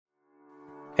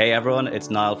Hey everyone,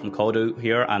 it's Niall from Codu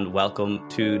here and welcome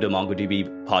to the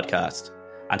MongoDB podcast.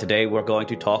 And today we're going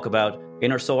to talk about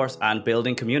InnerSource and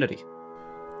building community.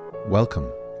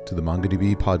 Welcome to the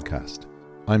MongoDB podcast.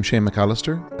 I'm Shane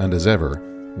McAllister, and as ever,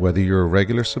 whether you're a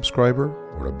regular subscriber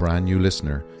or a brand new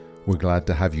listener, we're glad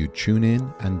to have you tune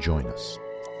in and join us.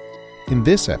 In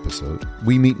this episode,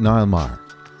 we meet Niall Maher,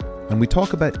 and we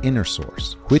talk about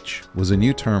InnerSource, which was a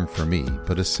new term for me,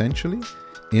 but essentially,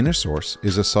 InnerSource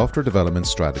is a software development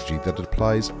strategy that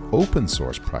applies open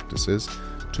source practices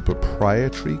to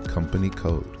proprietary company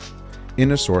code.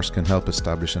 InnerSource can help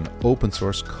establish an open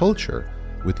source culture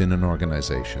within an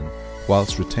organization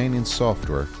whilst retaining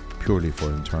software purely for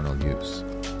internal use.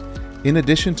 In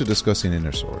addition to discussing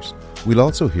InnerSource, we'll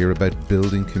also hear about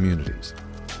building communities.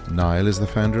 Niall is the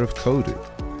founder of Codu,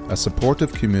 a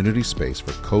supportive community space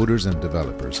for coders and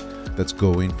developers that's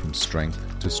going from strength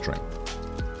to strength.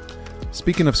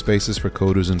 Speaking of spaces for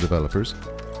coders and developers,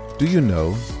 do you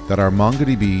know that our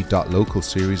MongoDB.local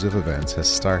series of events has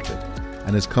started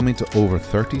and is coming to over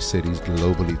 30 cities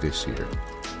globally this year?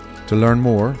 To learn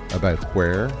more about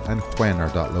where and when our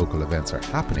 .local events are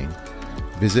happening,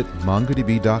 visit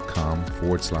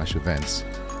mongodb.com/events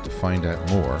to find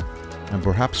out more and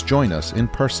perhaps join us in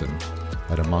person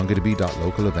at a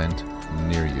MongoDB.local event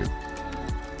near you.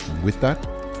 And with that,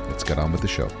 let's get on with the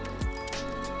show.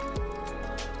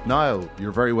 Niall,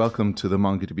 you're very welcome to the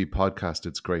MongoDB podcast.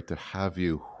 It's great to have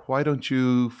you. Why don't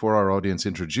you, for our audience,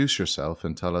 introduce yourself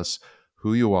and tell us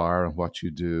who you are and what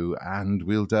you do, and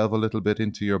we'll delve a little bit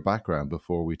into your background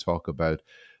before we talk about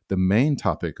the main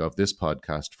topic of this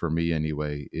podcast, for me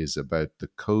anyway, is about the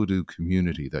Codu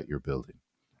community that you're building.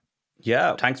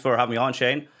 Yeah, thanks for having me on,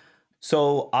 Shane.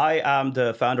 So I am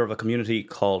the founder of a community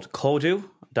called Codu.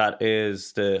 That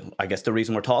is the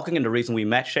reason we're talking and the reason we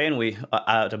met, Shane. We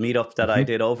at a meetup that I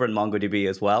did over in MongoDB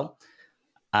as well.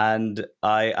 And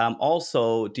I am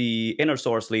also the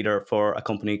InnerSource leader for a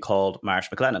company called Marsh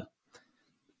McLennan.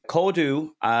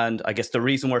 Codu, and I guess the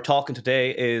reason we're talking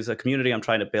today, is a community I'm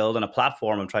trying to build and a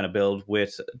platform I'm trying to build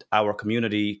with our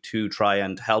community to try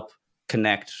and help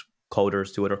connect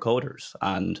coders to other coders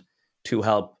and to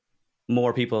help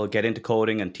more people get into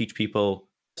coding and teach people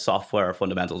software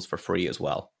fundamentals for free as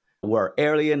well. We're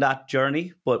early in that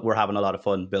journey, but we're having a lot of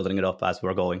fun building it up as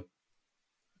we're going.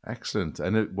 Excellent.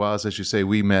 And it was, as you say,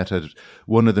 we met at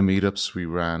one of the meetups we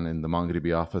ran in the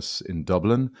MongoDB office in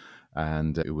Dublin,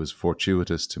 and it was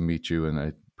fortuitous to meet you, and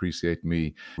I appreciate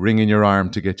me wringing your arm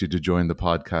to get you to join the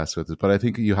podcast with us. But I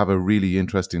think you have a really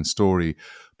interesting story.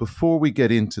 Before we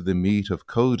get into the meat of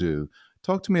Codu,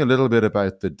 talk to me a little bit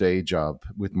about the day job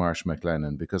with Marsh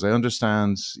McLennan, because I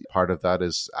understand part of that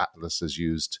is Atlas is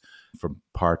used for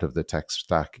part of the tech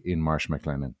stack in Marsh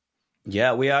McLennan.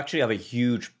 Yeah, we actually have a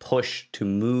huge push to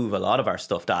move a lot of our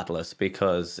stuff to Atlas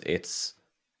because it's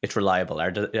reliable.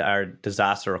 Our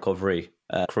disaster recovery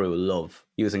crew love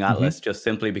using Atlas just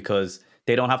simply because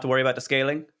they don't have to worry about the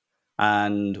scaling.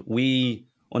 And we,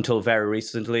 until very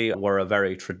recently, were a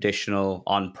very traditional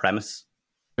on-premise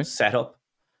setup.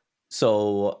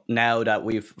 So now that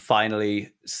we've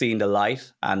finally seen the light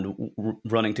and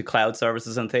running to cloud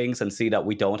services and things and see that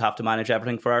we don't have to manage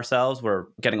everything for ourselves, we're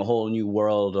getting a whole new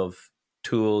world of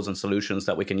tools and solutions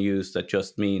that we can use that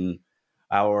just mean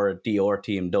our DR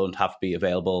team don't have to be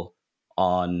available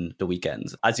on the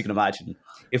weekends. As you can imagine,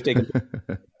 if they can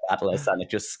Atlas and it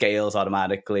just scales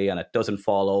automatically and it doesn't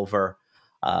fall over,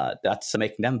 that's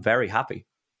making them very happy.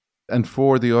 And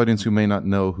for the audience who may not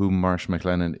know who Marsh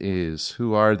McLennan is,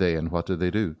 who are they and what do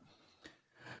they do?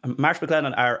 Marsh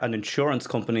McLennan are an insurance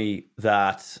company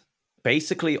that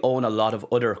basically own a lot of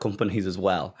other companies as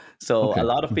well. So a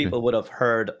lot of people would have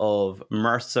heard of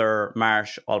Mercer,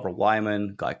 Marsh, Oliver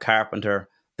Wyman, Guy Carpenter.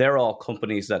 They're all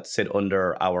companies that sit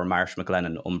under our Marsh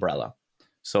McLennan umbrella.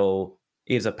 So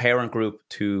it is a parent group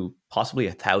to possibly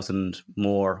 1,000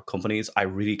 more companies. I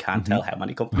really can't tell how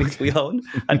many companies we own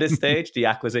at this stage. The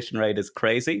acquisition rate is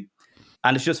crazy.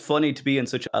 And it's just funny to be in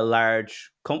such a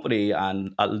large company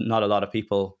and not a lot of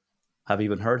people have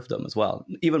even heard of them as well.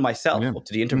 Even myself, up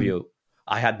to the interview,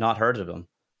 I had not heard of them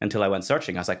until I went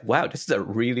searching. I was like, wow, this is a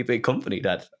really big company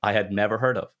that I had never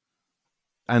heard of.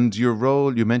 And your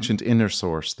role, you mentioned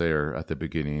InnerSource there at the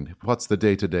beginning. What's the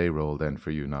day-to-day role then for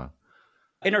you now?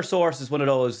 InnerSource is one of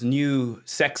those new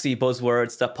sexy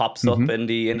buzzwords that pops up in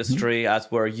the industry as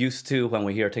we're used to when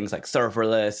we hear things like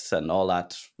serverless and all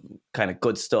that kind of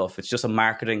good stuff. It's just a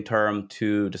marketing term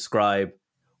to describe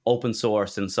open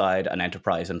source inside an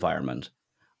enterprise environment.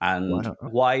 And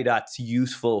why that's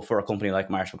useful for a company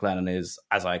like Marsh McLennan is,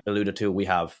 as I alluded to, we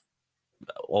have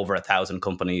over 1,000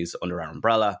 companies under our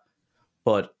umbrella,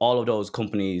 but all of those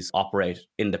companies operate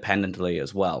independently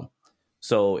as well.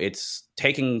 So it's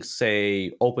taking,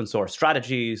 say, open source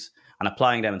strategies and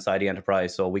applying them inside the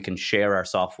enterprise so we can share our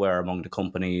software among the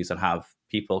companies and have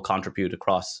people contribute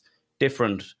across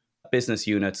different business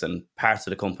units and parts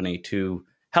of the company to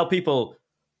help people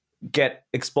get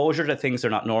exposure to things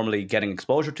they're not normally getting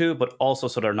exposure to, but also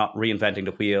so they're not reinventing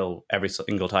the wheel every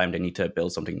single time they need to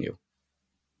build something new.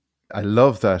 I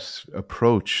love that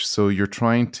approach. So you're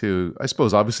trying to, I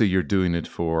suppose, obviously you're doing it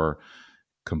for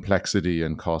complexity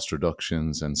and cost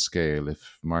reductions and scale.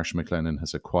 If Marsh McLennan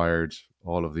has acquired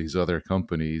all of these other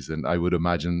companies, and I would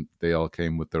imagine they all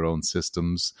came with their own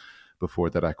systems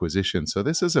before that acquisition. So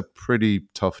this is a pretty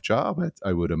tough job,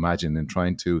 I would imagine, in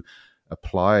trying to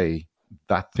apply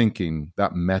that thinking,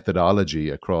 that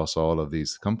methodology across all of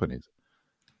these companies.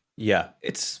 Yeah,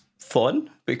 it's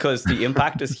fun because the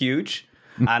impact is huge.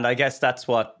 And I guess that's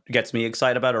what gets me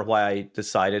excited about, or why I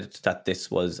decided that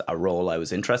this was a role I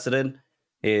was interested in,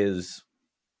 is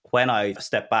when I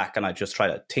step back and I just try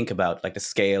to think about like the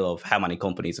scale of how many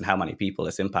companies and how many people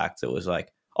this impacts. It was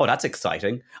like, oh, that's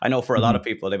exciting. I know for a lot of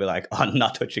people, they'd be like, oh, I'm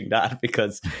not touching that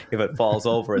because if it falls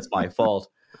over, it's my fault.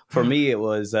 For me, it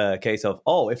was a case of,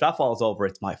 oh, if that falls over,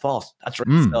 it's my fault. That's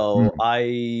right. So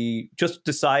I just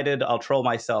decided I'll throw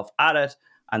myself at it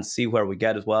and see where we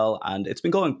get as well. And it's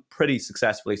been going pretty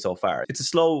successfully so far. It's a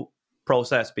slow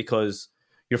process because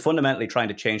you're fundamentally trying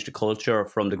to change the culture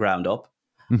from the ground up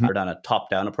rather than a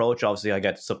top-down approach. Obviously, I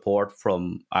get support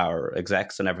from our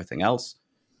execs and everything else.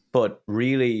 But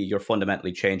really, you're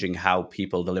fundamentally changing how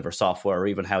people deliver software or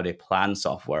even how they plan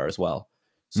software as well.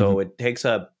 So it takes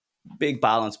a big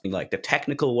balance between like the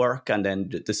technical work and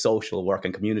then the social work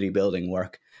and community building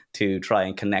work to try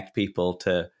and connect people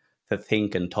to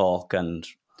think and talk and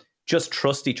just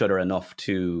trust each other enough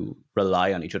to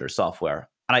rely on each other's software.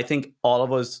 And I think all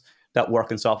of us that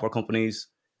work in software companies,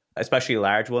 especially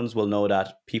large ones, will know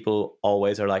that people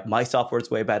always are like, my software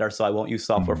is way better, so I won't use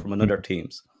software from another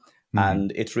team's.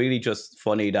 And it's really just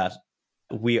funny that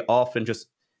we often just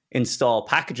install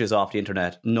packages off the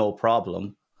internet, no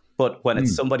problem. But when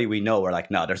it's somebody we know, we're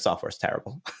like, no, their software's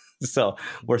terrible. So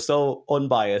we're so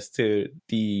unbiased to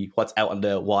what's out in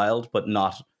the wild, but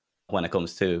not when it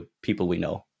comes to people we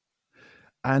know.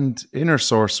 And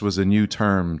InnerSource was a new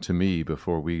term to me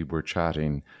before we were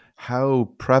chatting. How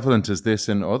prevalent is this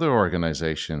in other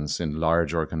organizations, in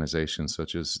large organizations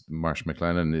such as Marsh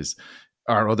McLennan?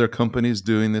 Are other companies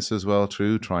doing this as well,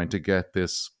 too, trying to get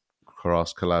this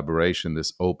cross collaboration,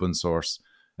 this open source,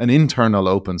 an internal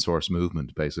open source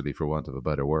movement, basically, for want of a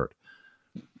better word?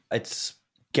 It's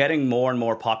getting more and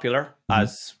more popular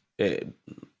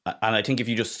and I think if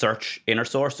you just search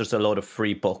InnerSource, there's a load of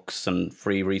free books and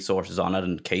free resources on it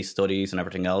and case studies and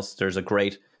everything else. There's a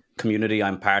great community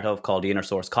I'm part of called the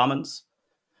InnerSource Commons.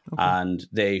 Okay. And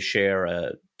they share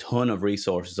a ton of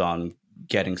resources on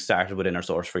getting started with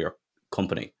InnerSource for your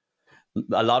company.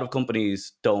 A lot of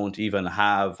companies don't even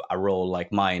have a role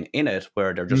like mine in it,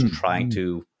 where they're just trying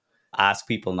to ask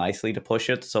people nicely to push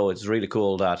it. So it's really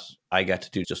cool that I get to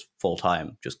do just full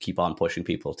time, just keep on pushing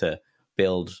people to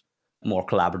build more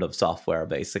collaborative software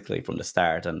basically from the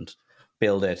start and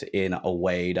build it in a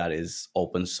way that is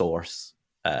open source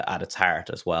at its heart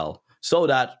as well. So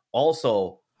that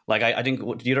also, like I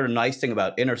think the other nice thing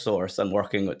about InnerSource and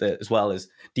working with it as well is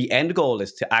the end goal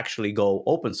is to actually go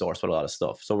open source with a lot of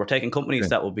stuff. So we're taking companies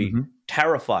that will be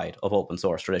terrified of open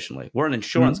source traditionally. We're an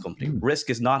insurance company. Risk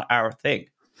is not our thing.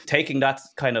 Taking that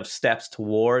kind of steps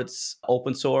towards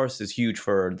open source is huge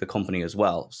for the company as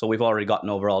well. So we've already gotten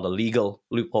over all the legal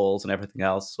loopholes and everything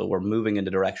else. So we're moving in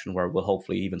the direction where we'll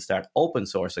hopefully even start open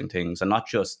sourcing things and not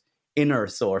just inner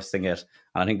sourcing it.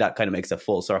 And I think that kind of makes a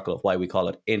full circle of why we call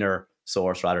it inner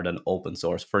source rather than open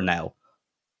source for now.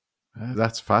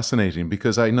 That's fascinating,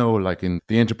 because I know, like in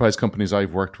the enterprise companies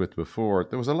I've worked with before,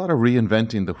 there was a lot of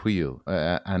reinventing the wheel.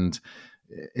 And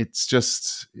it's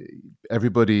just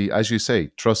everybody, as you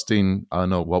say, trusting, I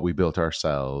know what we built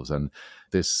ourselves, and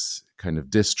this kind of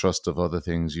distrust of other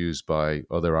things used by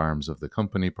other arms of the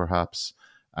company, perhaps.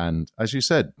 And as you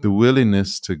said, the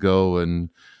willingness to go and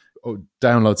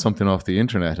download something off the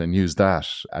internet and use that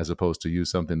as opposed to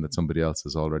use something that somebody else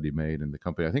has already made in the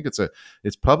company. I think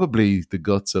it's probably the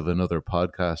guts of another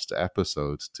podcast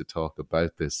episode to talk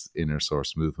about this inner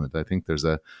source movement. I think there's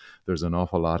an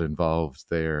awful lot involved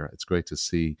there. It's great to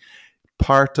see.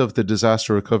 Part of the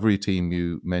disaster recovery team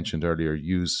you mentioned earlier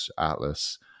use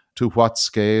Atlas. To what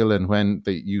scale, and when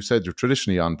you said you're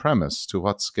traditionally on premise, to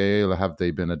what scale have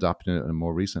they been adopting it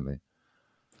more recently?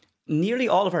 Nearly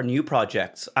all of our new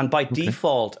projects, and by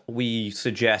default, we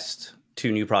suggest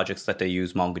to new projects that they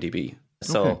use MongoDB.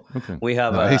 So Okay. we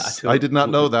have a Nice. tool. I did not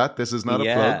know that. This is not a plug,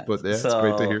 Yeah. but yeah, it's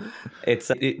great to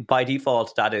So hear. by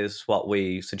default, that is what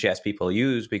we suggest people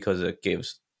use because it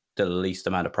gives the least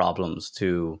amount of problems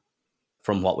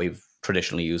from what we've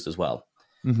traditionally used as well.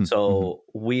 So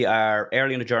we are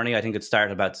early in the journey. I think it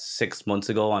started about 6 months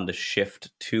ago on the shift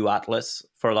to Atlas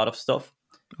for a lot of stuff.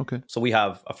 Okay. So we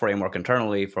have a framework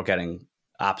internally for getting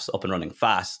apps up and running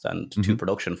fast and to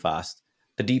production fast.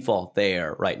 The default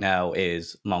there right now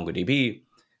is MongoDB,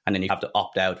 and then you have to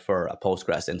opt out for a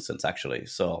Postgres instance, actually.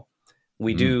 So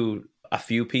we do a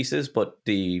few pieces, but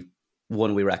the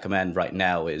one we recommend right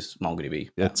now is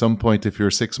MongoDB. At some point, if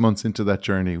you're 6 months into that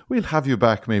journey, we'll have you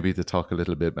back maybe to talk a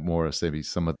little bit more, maybe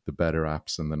some of the better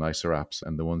apps and the nicer apps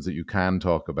and the ones that you can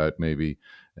talk about maybe.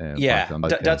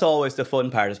 That's always the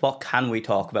fun part is what can we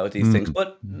talk about these things?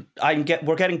 But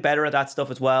we're getting better at that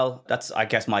stuff as well. That's, I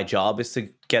guess, my job is to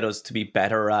get us to be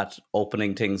better at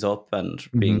opening things up and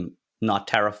being not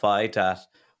terrified that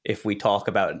if we talk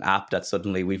about an app that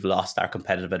suddenly we've lost our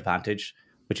competitive advantage,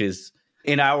 which is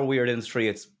in our weird industry,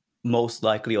 it's most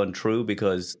likely untrue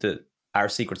because our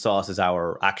secret sauce is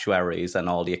our actuaries and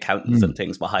all the accountants and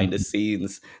things behind the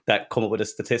scenes that come up with the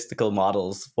statistical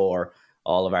models for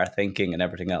all of our thinking and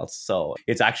everything else. So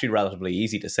it's actually relatively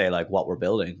easy to say like what we're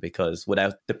building because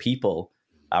without the people,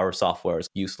 our software is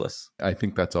useless. I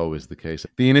think that's always the case.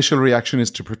 The initial reaction is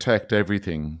to protect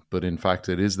everything, but in fact,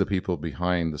 it is the people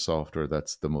behind the software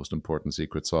that's the most important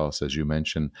secret sauce, as you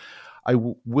mentioned. I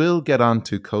will get on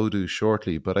to Codu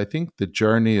shortly, but I think the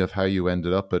journey of how you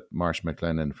ended up at Marsh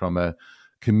McLennan from a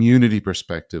community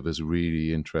perspective is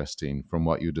really interesting from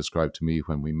what you described to me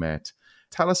when we met.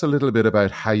 Tell us a little bit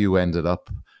about how you ended up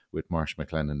with Marsh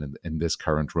McLennan in this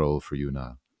current role for you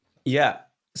now. Yeah.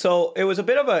 So it was a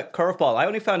bit of a curveball. I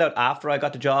only found out after I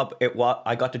got the job.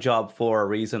 I got the job for a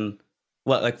reason,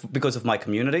 because of my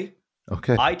community.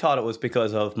 Okay. I thought it was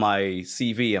because of my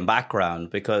CV and background,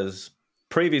 because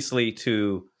previously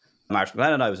to Marsh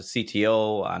McLennan, I was a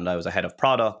CTO and I was a head of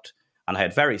product and I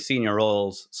had very senior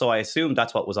roles. So I assumed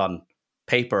that's what was on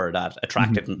paper that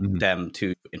attracted them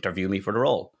to interview me for the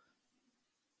role.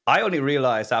 I only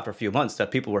realized after a few months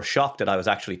that people were shocked that I was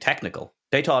actually technical.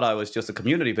 They thought I was just a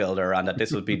community builder and that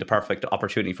this would be the perfect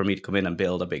opportunity for me to come in and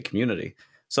build a big community.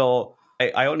 So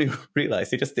I only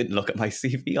realized they just didn't look at my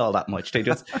CV all that much. They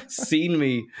just seen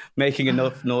me making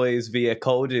enough noise via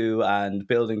Codu and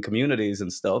building communities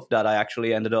and stuff that I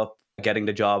actually ended up getting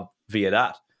the job via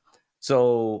that.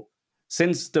 So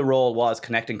since the role was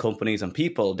connecting companies and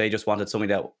people, they just wanted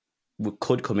somebody that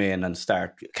could come in and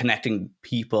start connecting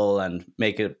people and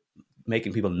making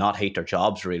people not hate their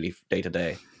jobs really day to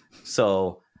day.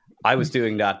 So I was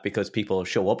doing that because people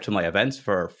show up to my events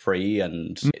for free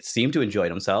and seem to enjoy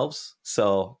themselves.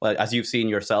 So as you've seen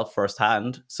yourself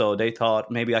firsthand, so they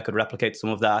thought maybe I could replicate some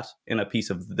of that in a piece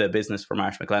of the business for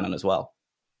Marsh McLennan as well.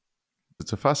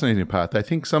 It's a fascinating path. I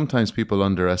think sometimes people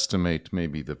underestimate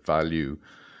maybe the value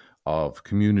of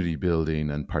community building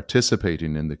and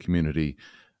participating in the community.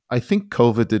 I think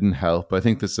COVID didn't help. I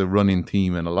think that's a running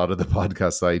theme in a lot of the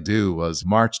podcasts I do was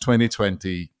March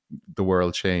 2020, the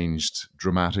world changed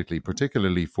dramatically,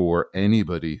 particularly for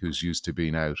anybody who's used to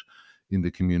being out in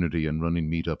the community and running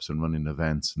meetups and running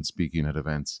events and speaking at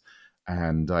events.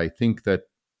 And I think that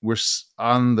we're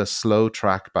on the slow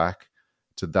track back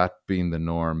to that being the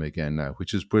norm again now,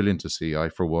 which is brilliant to see. I,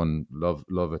 for one,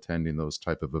 love attending those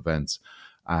type of events.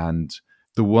 And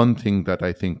the one thing that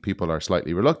I think people are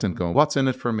slightly reluctant going, what's in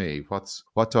it for me?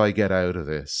 What do I get out of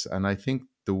this? And I think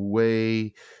the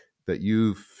way that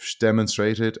you've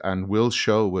demonstrated and will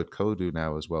show with Codu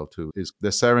now as well too is the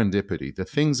serendipity, the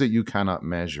things that you cannot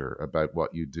measure about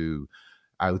what you do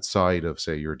outside of,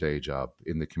 say, your day job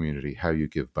in the community, how you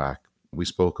give back. We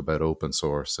spoke about open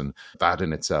source, and that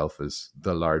in itself is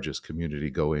the largest community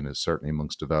going, is certainly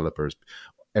amongst developers,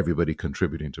 everybody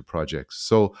contributing to projects.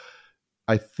 So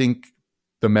I think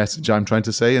the message I'm trying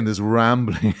to say in this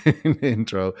rambling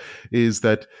intro is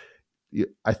that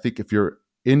I think if you're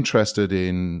interested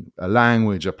in a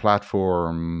language, a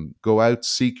platform, go out,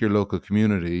 seek your local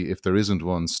community. If there isn't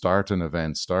one, start an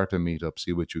event, start a meetup,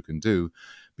 see what you can do,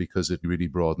 because it really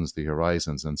broadens the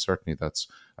horizons. And certainly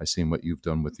I've seen what you've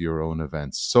done with your own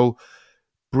events. So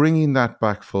bringing that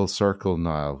back full circle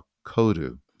now,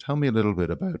 Codu, tell me a little bit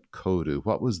about Codu.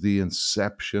 What was the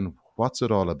inception? What's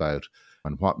it all about?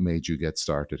 And what made you get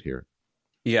started here?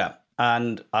 Yeah.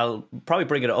 And I'll probably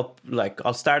bring it up,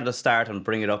 I'll start at the start and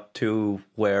bring it up to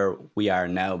where we are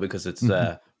now, because it's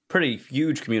a pretty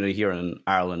huge community here in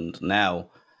Ireland now.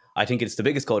 I think it's the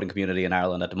biggest coding community in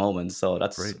Ireland at the moment, so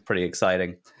that's great. Pretty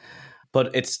exciting.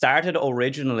 But it started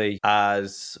originally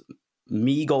as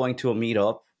me going to a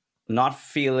meetup. not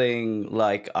feeling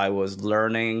like I was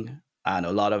learning, and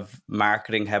a lot of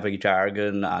marketing heavy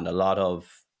jargon and a lot of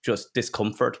just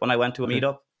discomfort when I went to a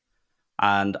meetup.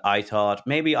 And I thought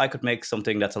maybe I could make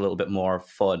something that's a little bit more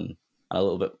fun and a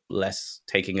little bit less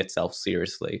taking itself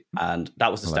seriously. And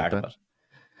that was the start of it.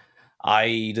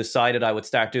 I decided I would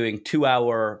start doing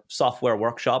 2-hour software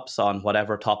workshops on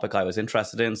whatever topic I was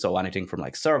interested in. So anything from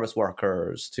like service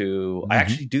workers to, I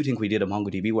actually do think we did a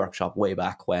MongoDB workshop way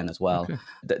back when as well.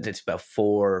 It's about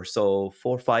 4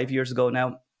 or 5 years ago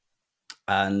now.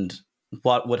 And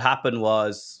what would happen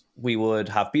was we would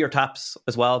have beer taps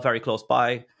as well, very close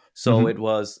by. So it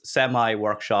was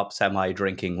semi-workshop,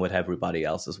 semi-drinking with everybody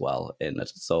else as well in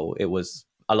it. So it was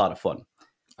a lot of fun.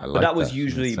 But that was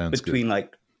usually between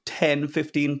like 10,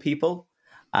 15 people.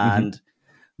 And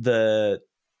the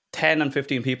 10 and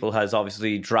 15 people has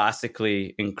obviously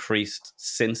drastically increased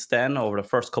since then over the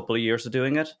first couple of years of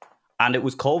doing it. And it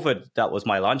was COVID that was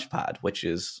my launch pad, which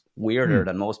is weirder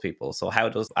than most people. So how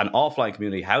does an offline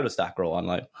community, how does that grow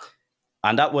online?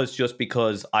 And that was just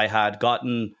because I had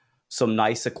gotten some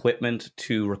nice equipment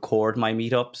to record my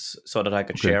meetups so that I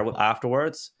could share with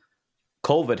afterwards.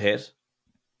 COVID hit,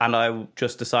 and I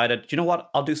just decided, you know what?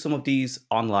 I'll do some of these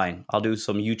online. I'll do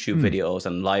some YouTube videos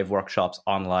and live workshops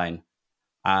online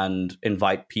and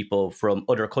invite people from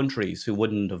other countries who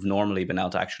wouldn't have normally been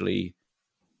able to actually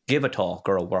give a talk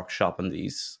or a workshop in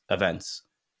these events.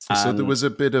 So there was a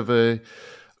bit of a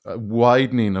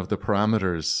widening of the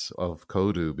parameters of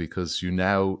Codu because you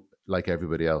now, like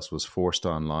everybody else, was forced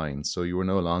online. So you were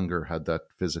no longer had that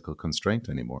physical constraint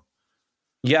anymore.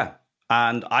 Yeah.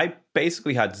 And I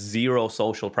basically had zero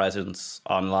social presence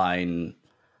online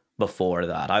before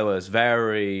that. I was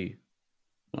an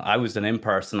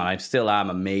in-person. I still am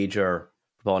a major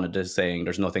proponent of saying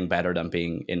there's nothing better than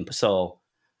being in. So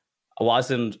I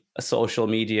wasn't a social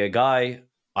media guy.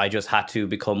 I just had to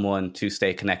become one to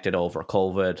stay connected over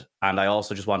COVID. And I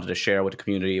also just wanted to share with the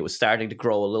community. It was starting to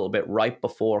grow a little bit right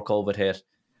before COVID hit.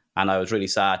 And I was really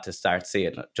sad to start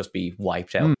seeing it just be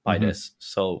wiped out by this.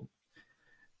 So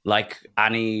like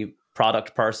any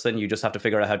product person, you just have to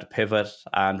figure out how to pivot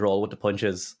and roll with the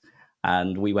punches.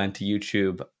 And we went to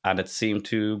YouTube, and it seemed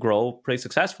to grow pretty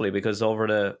successfully because over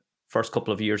the first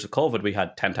couple of years of COVID, we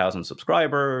had 10,000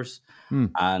 subscribers.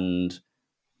 And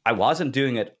I wasn't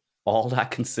doing it all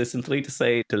that consistently, to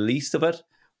say the least of it,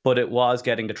 but it was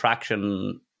getting the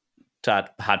traction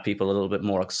that had people a little bit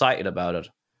more excited about it.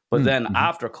 But then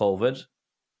after COVID,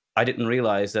 I didn't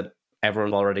realize that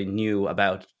everyone already knew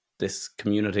about this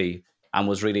community and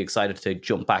was really excited to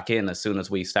jump back in as soon as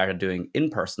we started doing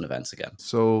in-person events again.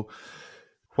 So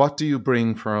what do you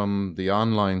bring from the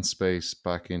online space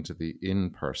back into the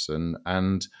in-person?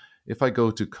 And if I go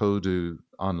to Codu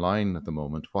online at the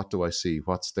moment, what do I see?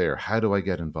 What's there? How do I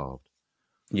get involved?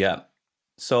 Yeah.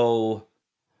 So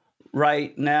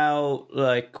right now,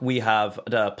 like we have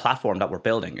the platform that we're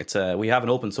building. We have an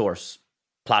open source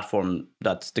platform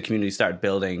that the community started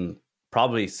building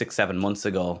probably 6-7 months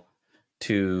ago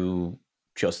to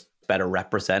just better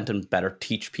represent and better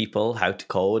teach people how to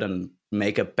code and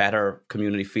make a better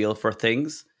community feel for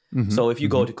things. So if you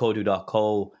go to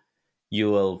codu.co, you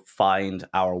will find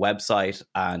our website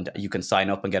and you can sign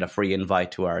up and get a free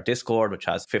invite to our Discord, which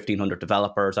has 1,500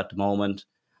 developers at the moment.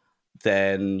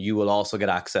 Then you will also get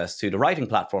access to the writing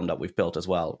platform that we've built as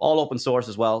well. All open source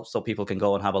as well, so people can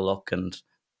go and have a look and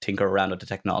tinker around with the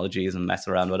technologies and mess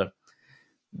around with it.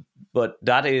 But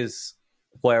that is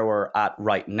where we're at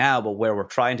right now. But where we're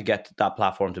trying to get that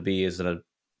platform to be is in a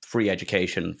free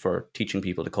education for teaching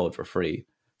people to code for free.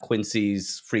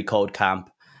 Quincy's free code camp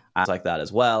and like that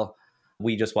as well.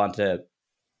 We just want to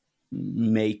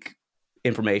make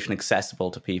information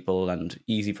accessible to people and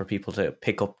easy for people to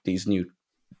pick up these new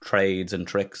trades and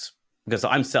tricks, because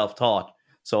I'm self-taught.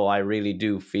 So I really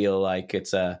do feel like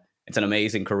it's an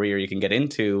amazing career you can get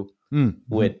into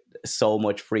with so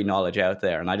much free knowledge out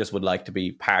there. And I just would like to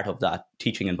be part of that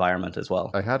teaching environment as well.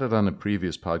 I had it on a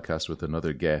previous podcast with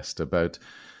another guest about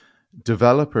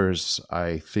developers,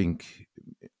 I think,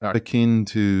 are akin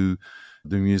to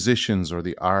the musicians or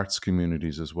the arts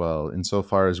communities as well,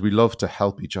 insofar as we love to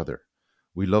help each other.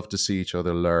 We love to see each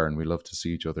other learn. We love to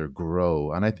see each other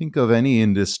grow. And I think of any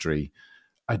industry,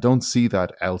 I don't see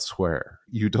that elsewhere.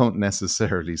 You don't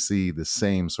necessarily see the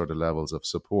same sort of levels of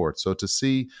support. So to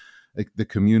see the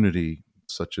community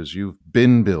such as you've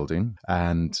been building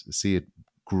and see it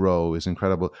grow is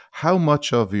incredible. How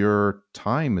much of your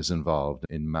time is involved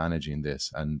in managing this?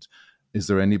 And is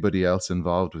there anybody else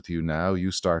involved with you now?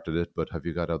 You started it, but have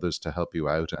you got others to help you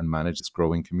out and manage this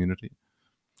growing community?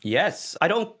 Yes, I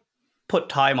don't put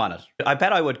time on it. I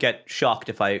bet I would get shocked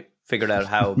if I figured out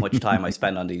how much time I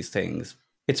spend on these things.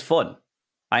 It's fun.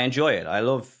 I enjoy it. I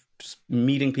love just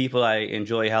meeting people. I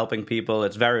enjoy helping people.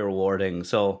 It's very rewarding.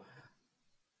 So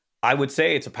I would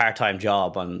say it's a part-time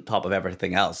job on top of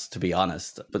everything else, to be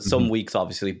honest. But some weeks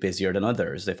obviously busier than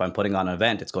others. If I'm putting on an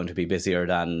event, it's going to be busier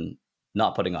than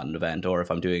not putting on an event, or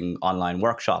if I'm doing online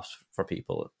workshops for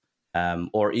people,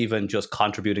 or even just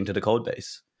contributing to the code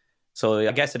base. So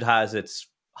I guess it has its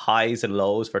highs and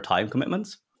lows for time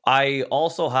commitments. I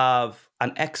also have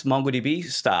an ex-MongoDB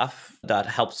staff that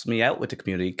helps me out with the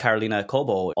community. Carolina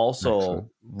Cobo also Excellent.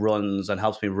 runs and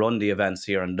helps me run the events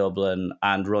here in Dublin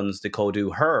and runs the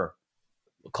Codu Her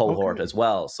cohort as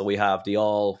well. So we have the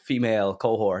all-female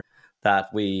cohort that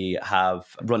we have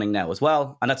running now as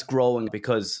well. And that's growing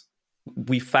because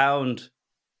we found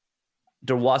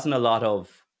there wasn't a lot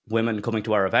of women coming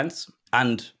to our events,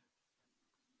 and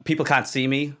people can't see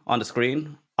me on the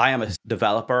screen. I am a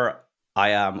developer.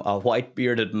 I am a white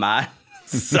bearded man.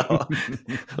 So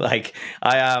like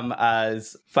I am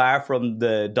as far from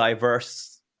the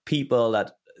diverse people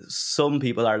that some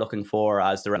people are looking for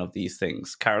as the rest of these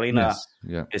things. Carolina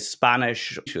is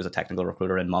Spanish. She was a technical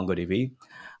recruiter in MongoDB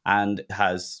and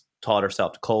has taught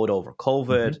herself to code over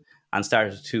COVID and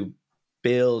started to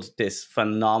build this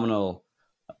phenomenal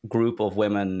group of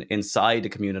women inside the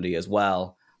community as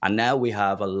well. And now we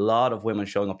have a lot of women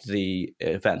showing up to the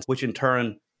events, which in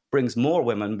turn brings more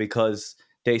women because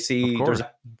they see there's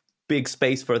a big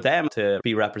space for them to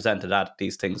be represented at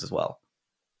these things as well.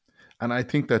 And I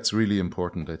think that's really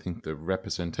important. I think the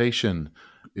representation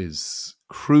is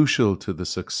crucial to the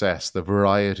success, the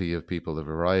variety of people, the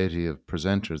variety of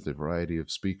presenters, the variety of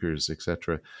speakers,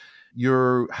 etc.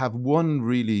 You have one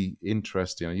really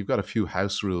interesting, you've got a few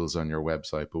house rules on your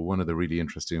website, but one of the really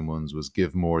interesting ones was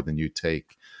give more than you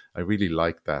take. I really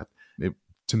like that. It,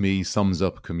 to me, sums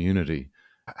up community.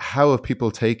 How have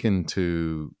people taken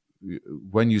to,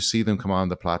 when you see them come on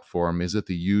the platform, is it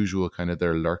the usual kind of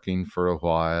they're lurking for a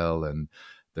while and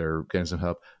they're getting some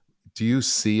help? Do you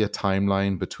see a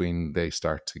timeline between they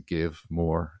start to give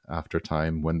more after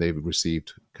time when they've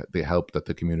received the help that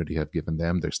the community have given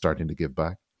them, they're starting to give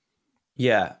back?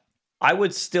 Yeah, I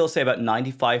would still say about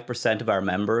 95% of our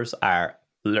members are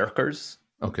lurkers.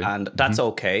 Okay. And that's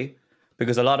okay,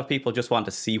 because a lot of people just want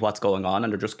to see what's going on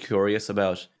and they're just curious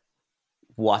about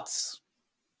what's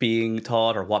being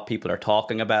taught or what people are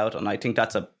talking about. And I think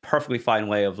that's a perfectly fine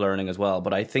way of learning as well.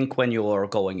 But I think when you're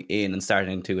going in and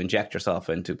starting to inject yourself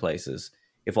into places,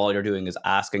 if all you're doing is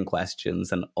asking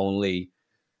questions and only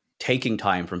taking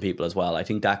time from people as well, I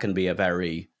think that can be a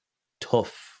very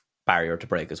tough barrier to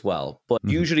break as well. But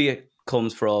usually it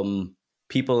comes from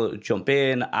people jump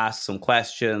in, ask some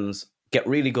questions, get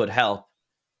really good help,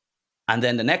 and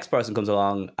then the next person comes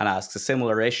along and asks a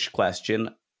similar-ish question,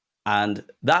 and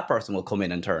that person will come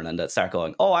in turn and start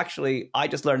going, oh, actually, I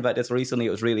just learned about this recently. It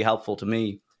was really helpful to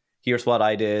me. Here's what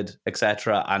I did,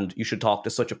 etc. And you should talk to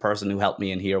such a person who helped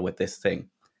me in here with this thing.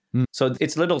 So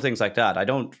it's little things like that. I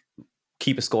don't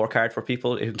keep a scorecard for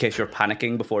people in case you're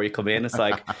panicking before you come in. It's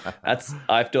like, I've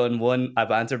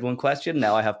answered one question.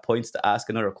 Now I have points to ask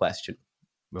another question.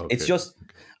 Okay. It's just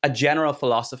a general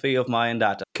philosophy of mine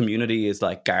that community is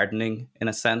like gardening in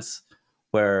a sense,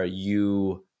 where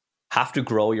you have to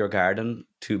grow your garden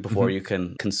before you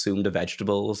can consume the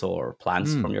vegetables or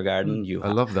plants from your garden.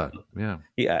 I love that. Yeah.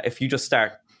 Yeah. If you just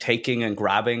start taking and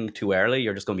grabbing too early,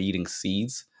 you're just going to be eating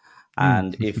seeds.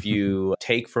 And if you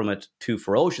take from it too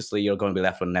ferociously, you're going to be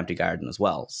left with an empty garden as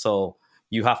well. So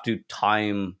you have to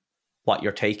time what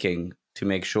you're taking to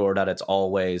make sure that it's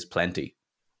always plenty.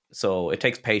 So it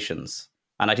takes patience.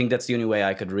 And I think that's the only way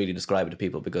I could really describe it to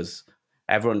people, because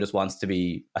everyone just wants to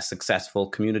be a successful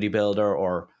community builder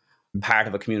or part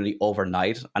of a community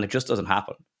overnight, and it just doesn't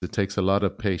happen. It takes a lot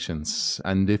of patience.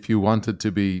 And if you wanted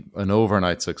to be an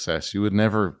overnight success, you would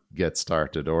never get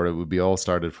started, or it would be all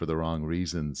started for the wrong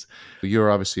reasons. You're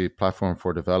obviously a platform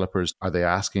for developers. Are they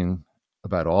asking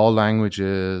about all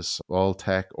languages, all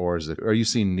tech, or are you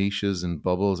seeing niches and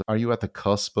bubbles? Are you at the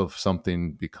cusp of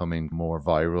something becoming more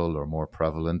viral or more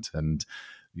prevalent? And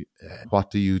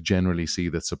what do you generally see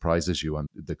that surprises you on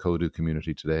the Codu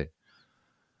community today?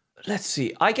 Let's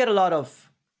see. I get a lot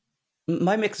of,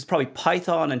 my mix is probably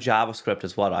Python and JavaScript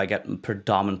is what I get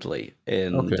predominantly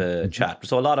in the chat.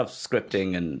 So a lot of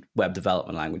scripting and web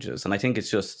development languages. And I think it's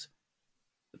just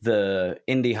the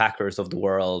indie hackers of the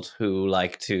world who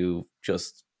like to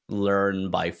just learn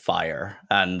by fire.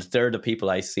 And they're the people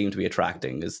I seem to be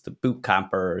attracting, is the boot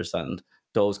campers and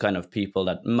those kind of people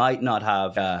that might not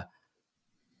have a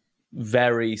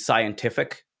very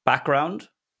scientific background,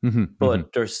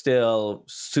 but they're still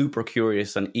super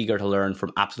curious and eager to learn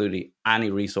from absolutely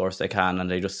any resource they can. And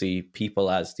they just see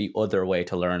people as the other way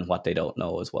to learn what they don't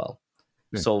know as well.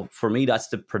 Yeah. So for me, that's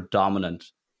the predominant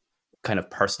kind of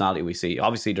personality we see.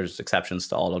 Obviously, there's exceptions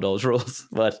to all of those rules,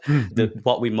 but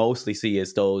what we mostly see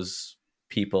is those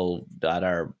people that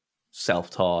are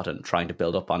self-taught and trying to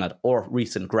build up on it, or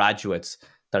recent graduates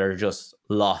that are just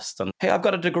lost and, hey, I've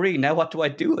got a degree, now what do I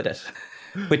do with it?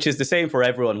 Which is the same for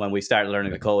everyone when we start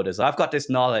learning the code, is I've got this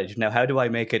knowledge, now how do I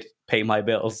make it pay my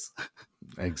bills?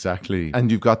 Exactly.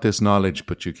 And you've got this knowledge,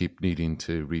 but you keep needing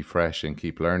to refresh and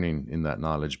keep learning in that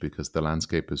knowledge because the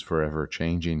landscape is forever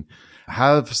changing.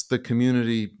 Has the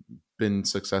community been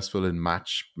successful in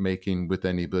matchmaking with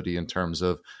anybody in terms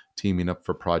of teaming up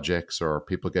for projects or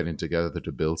people getting together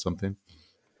to build something?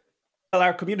 Well,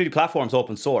 our community platform is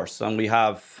open source, and we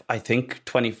have, I think,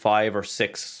 25 or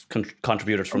 6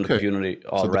 contributors from the community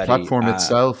already. So the platform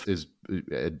itself is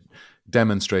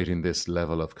demonstrating this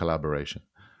level of collaboration.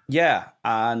 Yeah,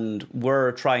 and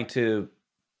we're trying to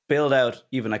build out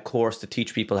even a course to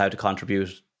teach people how to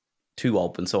contribute to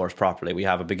open source properly. We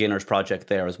have a beginner's project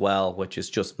there as well, which is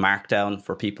just Markdown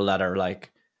for people that are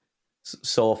like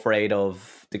so afraid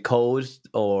of the code,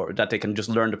 or that they can just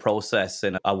learn the process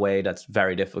in a way that's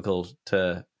very difficult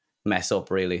to mess up,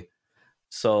 really.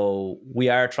 So we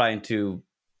are trying to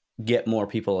get more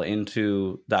people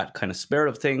into that kind of spirit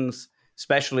of things,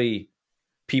 especially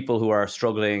people who are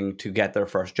struggling to get their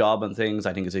first job and things.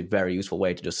 I think is a very useful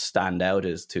way to just stand out,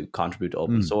 is to contribute to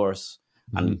open source.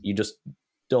 And you just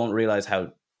don't realize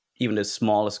how even the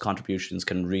smallest contributions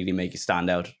can really make you stand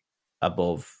out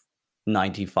above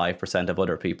 95% of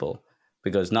other people,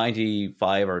 because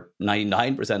 95 or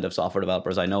 99% of software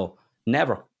developers I know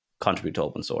never contribute to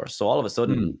open source. So all of a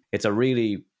sudden, it's a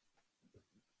really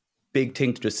big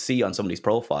thing to just see on somebody's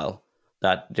profile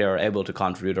that they're able to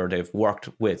contribute, or they've worked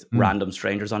with random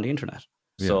strangers on the internet.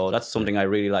 So that's something I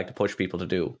really like to push people to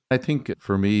do. I think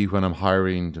for me, when I'm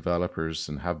hiring developers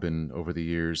and have been over the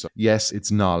years, yes,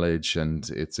 it's knowledge and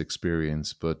it's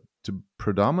experience, but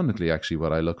predominantly actually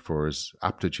what I look for is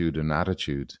aptitude and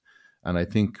attitude. And I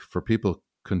think for people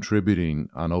contributing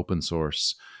on open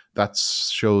source, that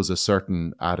shows a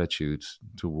certain attitude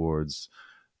towards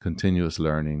continuous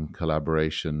learning,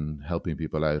 collaboration, helping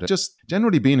people out, just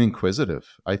generally being inquisitive.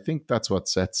 I think that's what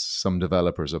sets some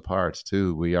developers apart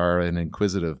too. We are an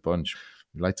inquisitive bunch.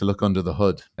 We like to look under the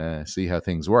hood, see how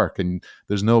things work. And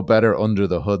there's no better under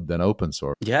the hood than open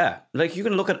source. Yeah, like you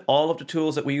can look at all of the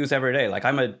tools that we use every day. Like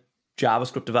I'm a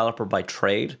JavaScript developer by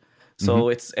trade. So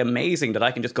it's amazing that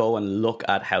I can just go and look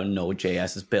at how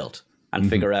Node.js is built and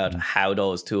figure out how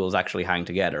those tools actually hang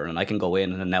together. And I can go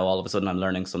in and now all of a sudden I'm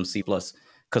learning some C++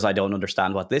 because I don't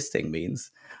understand what this thing means.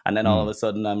 And then all of a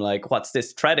sudden I'm like, what's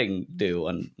this threading do?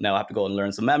 And now I have to go and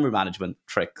learn some memory management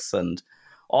tricks and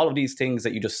all of these things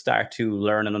that you just start to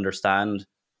learn and understand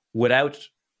without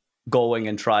going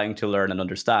and trying to learn and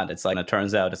understand. It's like, it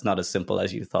turns out it's not as simple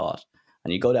as you thought.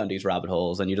 And you go down these rabbit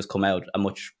holes and you just come out a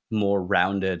much more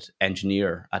rounded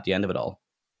engineer at the end of it all.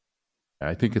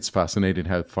 I think it's fascinating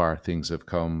how far things have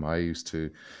come. I used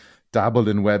to dabbled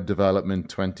in web development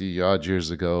 20 odd years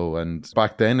ago. And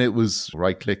back then it was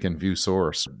right click and view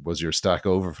source was your Stack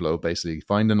Overflow. Basically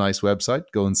find a nice website,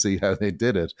 go and see how they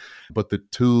did it. But the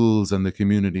tools and the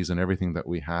communities and everything that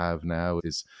we have now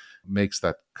makes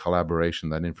that collaboration,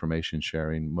 that information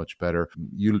sharing much better.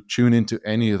 You tune into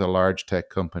any of the large tech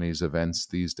companies' events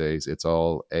these days, it's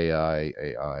all AI.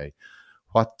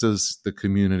 What does the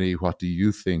community, what do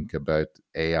you think about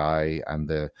AI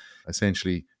and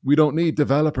essentially, we don't need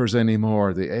developers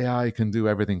anymore. The AI can do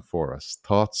everything for us.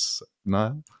 Thoughts,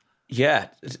 Niall? Yeah,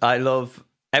 I love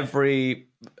every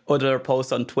other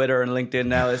post on Twitter and LinkedIn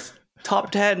now is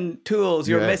top 10 tools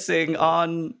you're missing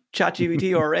on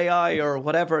ChatGPT or AI or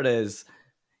whatever it is.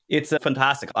 It's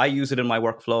fantastic. I use it in my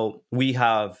workflow. We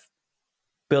have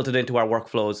built it into our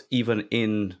workflows even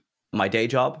in my day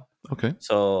job. Okay.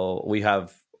 So we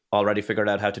have already figured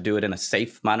out how to do it in a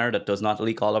safe manner that does not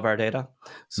leak all of our data.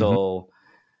 So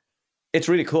it's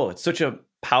really cool. It's such a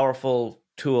powerful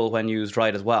tool when used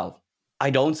right as well.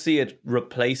 I don't see it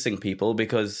replacing people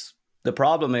because the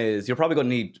problem is you're probably going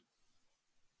to need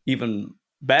even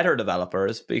better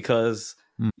developers because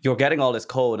you're getting all this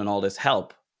code and all this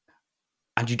help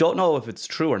and you don't know if it's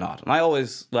true or not. And I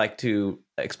always like to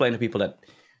explain to people that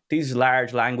these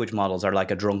large language models are like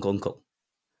a drunk uncle.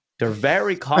 They're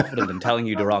very confident in telling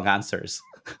you the wrong answers.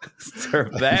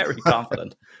 They're very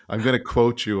confident. I'm going to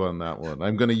quote you on that one.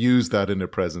 I'm going to use that in a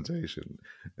presentation.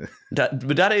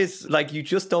 But that is like, you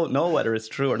just don't know whether it's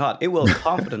true or not. It will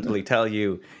confidently tell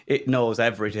you it knows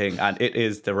everything and it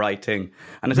is the right thing.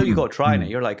 And until you go trying it,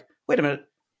 you're like, wait a minute,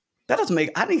 that doesn't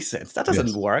make any sense. That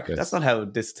doesn't work. Yes. That's not how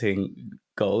this thing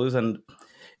goes. And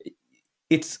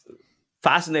it's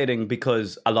fascinating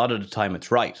because a lot of the time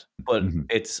it's right, but Mm-hmm.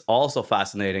 it's also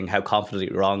fascinating how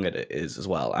confidently wrong it is as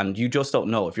well. And you just don't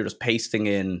know if you're just pasting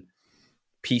in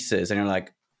pieces and you're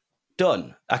like,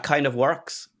 done, that kind of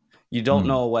works. You don't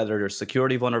know whether there's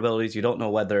security vulnerabilities. You don't know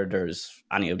whether there's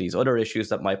any of these other issues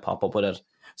that might pop up with it.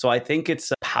 So I think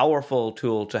it's a powerful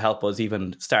tool to help us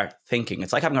even start thinking.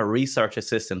 It's like having a research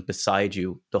assistant beside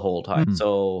you the whole time.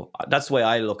 So that's the way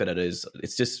I look at it, is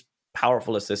it's just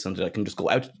powerful assistant that can just go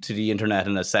out to the internet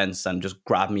in a sense and just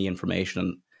grab me information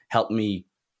and help me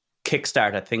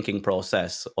kickstart a thinking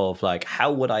process of like,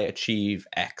 how would I achieve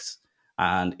X?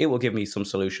 And it will give me some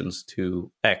solutions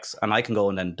to X. And I can go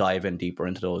and then dive in deeper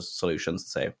into those solutions and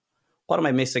say, what am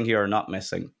I missing here or not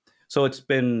missing? So it's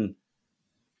been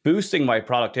boosting my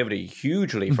productivity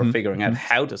hugely for figuring out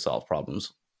how to solve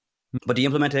problems. But the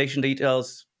implementation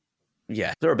details,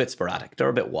 yeah, they're a bit sporadic. They're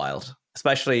a bit wild,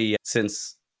 especially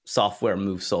since software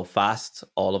moves so fast.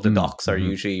 All of the docs are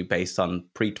usually based on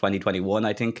pre-2021,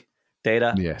 I think,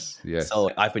 data. Yes.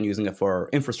 So I've been using it for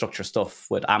infrastructure stuff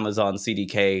with Amazon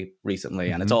CDK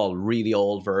recently, and it's all really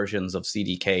old versions of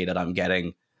CDK that I'm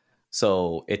getting.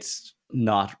 So it's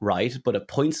not right, but it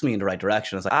points me in the right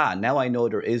direction. It's like, now I know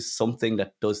there is something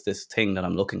that does this thing that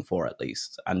I'm looking for at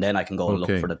least. And then I can go and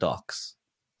look for the docs.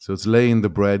 So it's laying the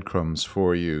breadcrumbs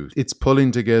for you. It's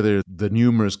pulling together the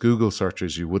numerous Google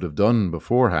searches you would have done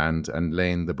beforehand and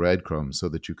laying the breadcrumbs so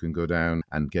that you can go down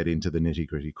and get into the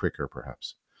nitty-gritty quicker,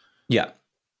 perhaps. Yeah,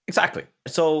 exactly.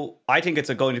 So I think it's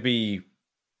going to be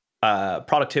a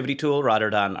productivity tool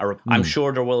rather than I'm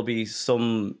sure there will be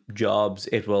some jobs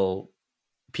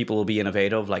people will be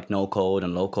innovative, like no code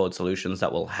and low code solutions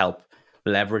that will help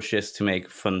leverage this to make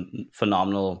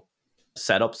phenomenal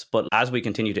setups. But as we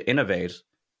continue to innovate,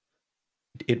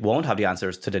 it won't have the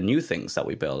answers to the new things that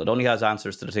we build. It only has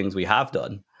answers to the things we have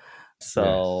done.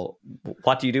 So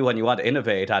what do you do when you want to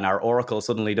innovate and our Oracle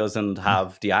suddenly doesn't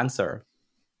have the answer?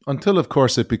 Until, of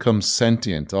course, it becomes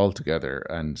sentient altogether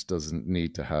and doesn't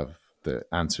need to have the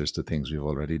answers to things we've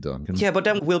already done. Yeah, but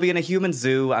then we'll be in a human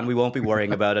zoo and we won't be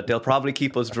worrying about it. They'll probably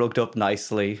keep us drugged up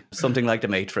nicely, something like the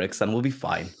Matrix, and we'll be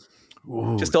fine.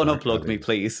 Ooh, just don't unplug me,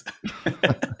 please.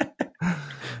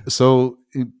 So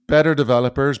better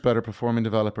developers, better performing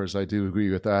developers, I do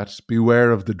agree with that.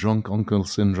 Beware of the drunk uncle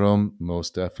syndrome,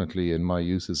 most definitely in my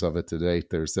uses of it to date.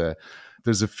 There's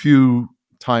a few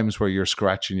times where you're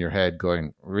scratching your head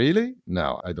going, really?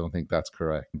 No, I don't think that's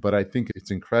correct. But I think it's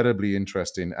incredibly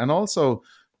interesting. And also,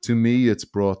 to me, it's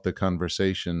brought the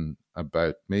conversation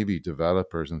about maybe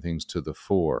developers and things to the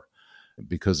fore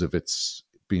because of its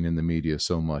being in the media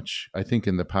so much. I think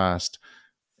in the past,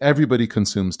 everybody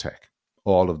consumes tech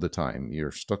all of the time.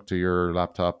 You're stuck to your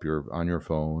laptop, you're on your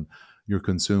phone, you're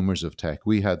consumers of tech.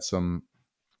 We had some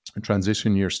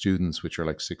transition year students, which are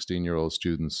like 16-year-old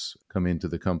students, come into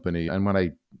the company. And when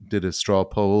I did a straw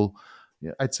poll,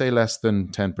 I'd say less than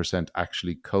 10%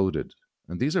 actually coded.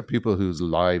 And these are people whose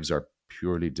lives are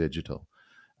purely digital.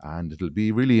 And it'll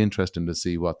be really interesting to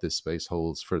see what this space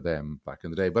holds for them back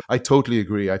in the day. But I totally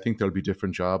agree. I think there'll be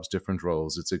different jobs, different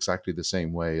roles. It's exactly the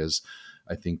same way as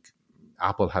I think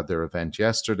Apple had their event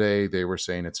yesterday. They were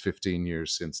saying it's 15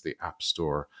 years since the App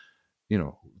Store. You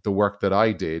know, the work that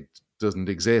I did doesn't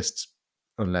exist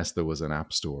unless there was an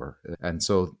app store. And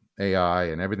so AI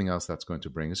and everything else that's going to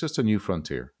bring, it's just a new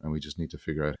frontier. And we just need to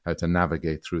figure out how to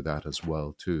navigate through that as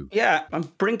well, too. Yeah,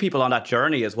 and bring people on that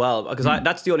journey as well. Because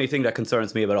that's the only thing that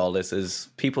concerns me about all this is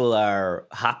people are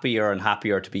happier and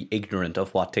happier to be ignorant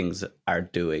of what things are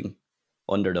doing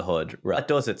under the hood. That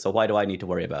does it. So why do I need to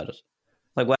worry about it?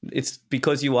 Like, it's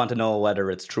because you want to know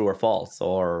whether it's true or false,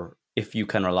 or if you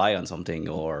can rely on something,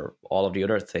 or all of the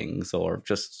other things, or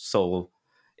just so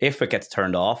if it gets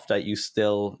turned off that you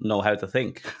still know how to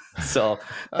think. So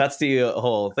that's the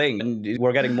whole thing. And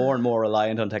we're getting more and more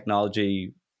reliant on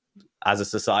technology as a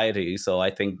society. So I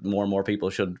think more and more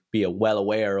people should be well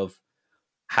aware of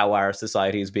how our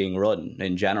society is being run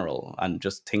in general and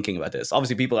just thinking about this.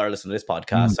 Obviously, people that are listening to this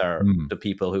podcast are the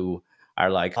people who are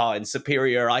like, in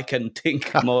superior, I can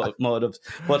think motives.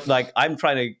 But like, I'm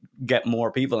trying to get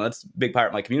more people, and that's a big part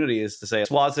of my community, is to say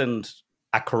it wasn't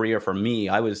a career for me.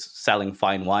 I was selling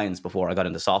fine wines before I got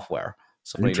into software.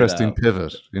 So interesting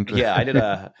pivot.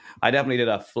 Yeah, I definitely did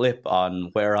a flip on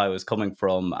where I was coming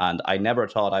from, and I never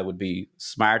thought I would be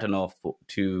smart enough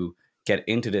to get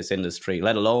into this industry,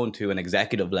 let alone to an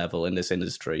executive level in this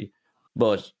industry.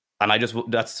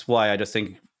 That's why I just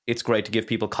think it's great to give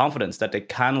people confidence that they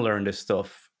can learn this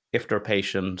stuff if they're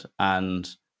patient and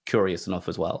curious enough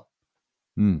as well.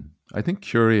 I think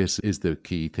curious is the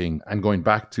key thing. And going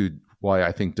back to why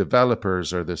I think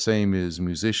developers are the same as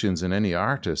musicians and any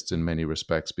artists in many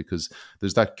respects, because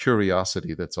there's that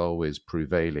curiosity that's always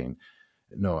prevailing.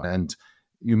 No, and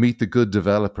you meet the good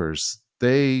developers.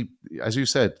 They, as you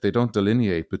said, they don't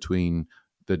delineate between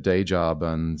the day job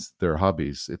and their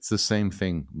hobbies. It's the same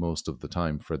thing most of the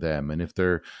time for them. And if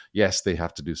they're, yes, they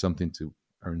have to do something to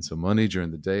earn some money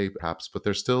during the day, perhaps, but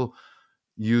they're still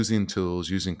using tools,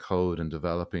 using code and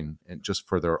developing it just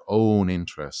for their own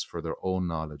interests, for their own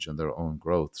knowledge and their own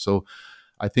growth. So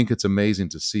I think it's amazing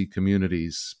to see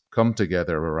communities come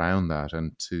together around that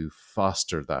and to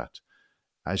foster that.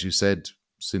 As you said,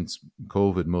 since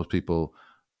COVID, most people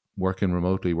working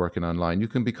remotely, working online, you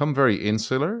can become very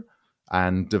insular.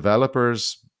 And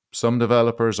some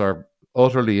developers are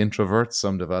utterly introverts,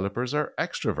 some developers are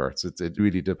extroverts. It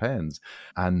really depends.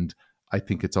 And I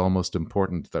think it's almost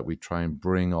important that we try and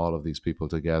bring all of these people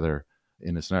together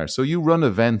in a scenario. So you run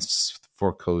events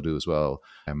for Codu as well,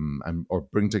 or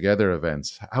bring together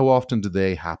events. How often do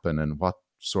they happen and what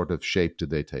sort of shape do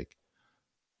they take?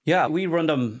 Yeah, we run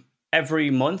them every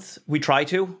month. We try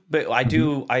to, but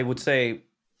I would say,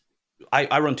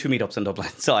 I run 2 meetups in Dublin.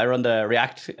 So I run the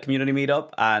React community meetup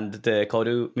and the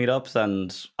Codu meetups,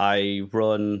 and I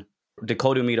run the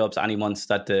Codu meetups any months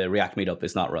that the React meetup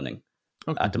is not running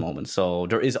at the moment. So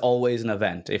there is always an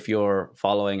event. If you're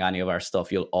following any of our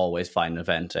stuff, you'll always find an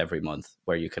event every month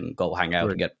where you can go hang out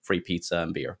and get free pizza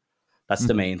and beer. That's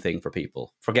the main thing for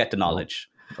people. Forget the knowledge.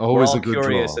 Always We're all a good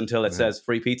curious draw. until it says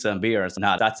free pizza and beer. And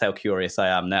that's how curious I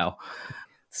am now.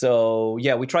 So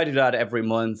yeah, we try to do that every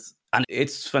month. And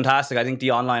it's fantastic. I think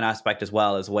the online aspect as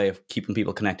well is a way of keeping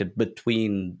people connected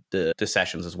between the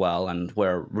sessions as well, and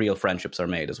where real friendships are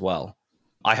made as well.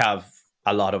 I have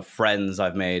a lot of friends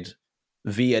I've made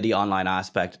via the online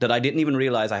aspect that I didn't even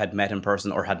realize I had met in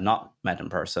person or had not met in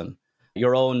person.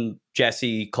 Your own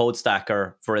Jesse Code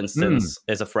Stacker, for instance,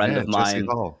 is a friend of mine. Jesse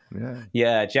Hall.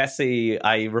 Yeah, Jesse,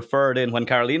 I referred in when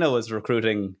Carolina was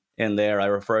recruiting in there. I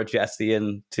referred Jesse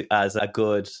in as a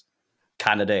good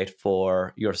candidate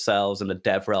for yourselves in the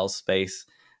DevRel space,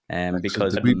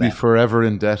 because we'd be forever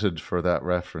indebted for that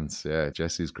reference. Yeah,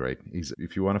 Jesse's great.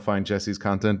 If you want to find Jesse's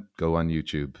content, go on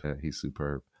YouTube. He's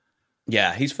superb.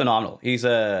 Yeah, he's phenomenal. He's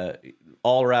a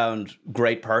all-around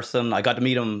great person. I got to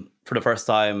meet him for the first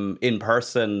time in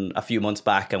person a few months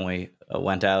back, and we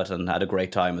went out and had a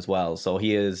great time as well. So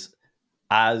he is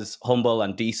as humble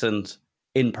and decent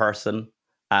in person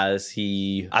as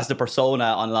the persona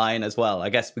online as well, I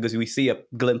guess, because we see a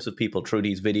glimpse of people through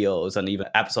these videos, and even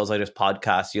episodes like this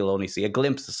podcast, you'll only see a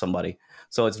glimpse of somebody.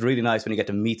 So it's really nice when you get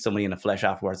to meet somebody in the flesh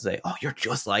afterwards and say, oh, you're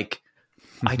just like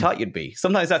I thought you'd be.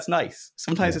 Sometimes that's nice.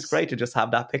 Sometimes It's great to just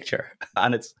have that picture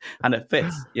and it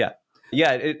fits. Yeah.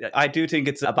 I do think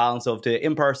it's a balance of the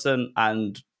in-person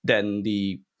and then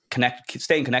the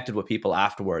staying connected with people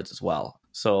afterwards as well.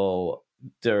 So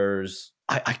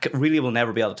I really will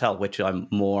never be able to tell which I'm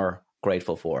more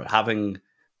grateful for. Having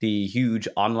the huge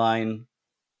online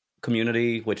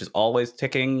community, which is always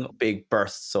ticking, big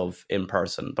bursts of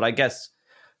in-person. But I guess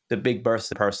the big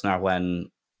bursts in person are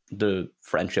when the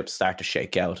friendships start to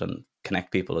shake out and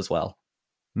connect people as well.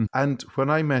 And when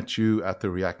I met you at the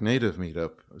React Native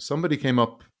meetup, somebody came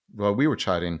up while we were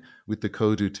chatting with the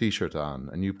Codu t-shirt on,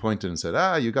 and you pointed and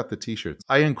said, you got the t-shirt.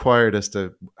 I inquired as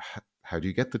to how do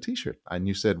you get the t-shirt? And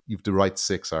you said you have to write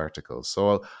 6 articles.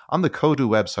 So on the Codu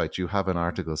website, you have an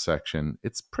article section.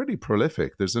 It's pretty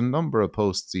prolific. There's a number of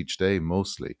posts each day,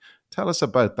 mostly. Tell us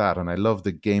about that. And I love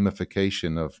the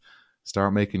gamification of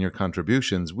start making your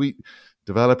contributions.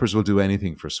 Developers will do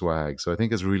anything for swag. So I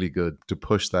think it's really good to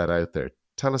push that out there.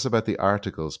 Tell us about the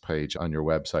articles page on your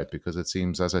website, because it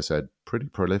seems, as I said, pretty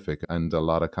prolific and a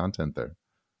lot of content there.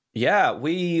 Yeah,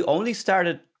 we only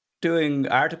started doing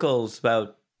articles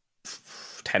about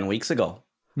 10 weeks ago.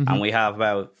 And we have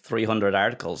about 300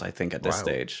 articles, I think, at this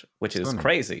stage, which is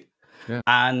crazy. Yeah.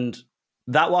 And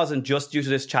that wasn't just due to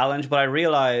this challenge, but I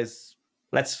realized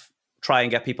let's try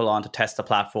and get people on to test the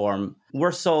platform.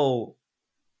 We're so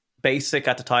basic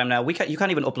at the time now. You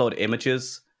can't even upload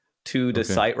images to the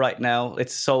site right now.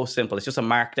 It's so simple. It's just a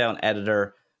markdown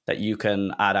editor that you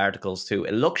can add articles to.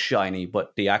 It looks shiny,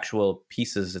 but the actual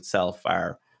pieces itself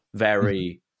are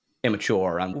very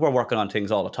immature, and we're working on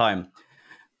things all the time.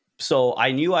 So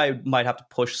I knew I might have to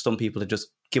push some people to just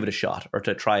give it a shot or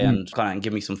to try and kind of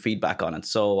give me some feedback on it.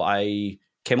 So I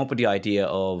came up with the idea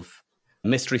of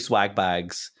mystery swag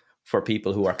bags for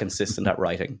people who are consistent at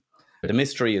writing. The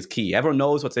mystery is key. Everyone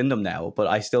knows what's in them now, but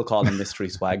I still call them mystery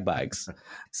swag bags.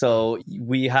 So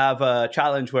we have a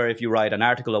challenge where if you write an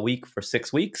article a week for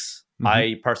 6 weeks,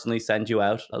 I personally send you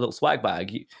out a little swag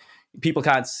bag. People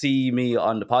can't see me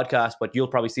on the podcast, but you'll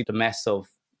probably see the mess of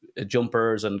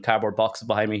jumpers and cardboard boxes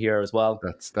behind me here as well.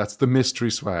 That's the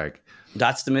mystery swag.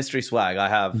 That's the mystery swag. I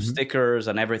have stickers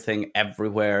and everything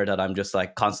everywhere that I'm just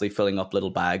like constantly filling up little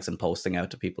bags and posting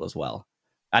out to people as well.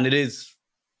 And it is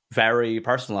very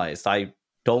personalized. I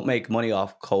don't make money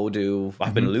off Codu.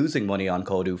 I've been losing money on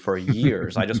Codu for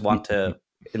years. I just want to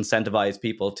incentivize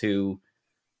people to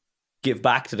give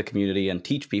back to the community and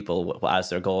teach people as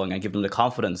they're going and give them the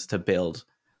confidence to build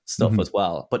stuff as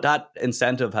well. But that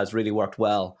incentive has really worked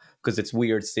well, because it's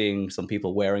weird seeing some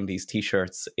people wearing these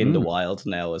t-shirts in the wild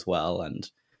now as well. And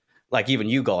like even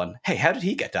you going, hey, how did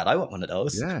he get that? I want one of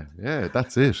those. Yeah,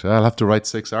 that's it. I'll have to write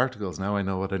 6 articles. Now I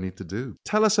know what I need to do.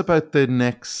 Tell us about the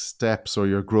next steps or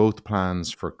your growth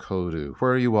plans for Codu.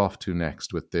 Where are you off to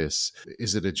next with this?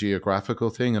 Is it a geographical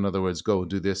thing? In other words, go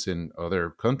do this in other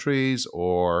countries,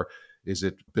 or is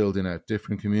it building out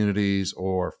different communities,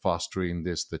 or fostering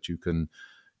this that you can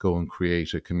go and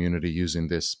create a community using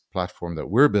this platform that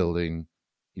we're building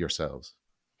yourselves?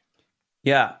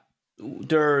 Yeah,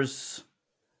 there's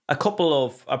a couple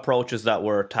of approaches that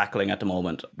we're tackling at the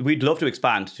moment. We'd love to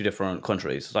expand to different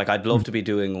countries. Like I'd love to be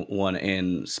doing one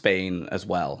in Spain as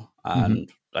well.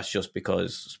 And that's just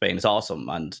because Spain is awesome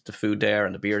and the food there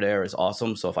and the beer there is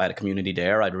awesome. So if I had a community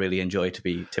there, I'd really enjoy to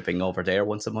be tipping over there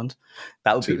once a month.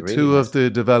 That would be really Two nice. of the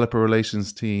developer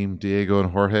relations team, Diego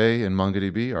and Jorge in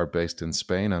MongoDB, are based in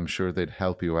Spain. I'm sure they'd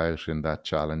help you out in that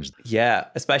challenge. Yeah,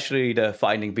 especially the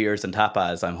finding beers and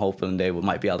tapas. I'm hoping they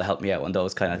might be able to help me out on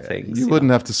those kind of things. You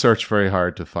wouldn't have to search very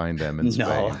hard to find them in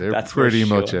Spain. They're that's pretty for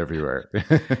sure. much everywhere.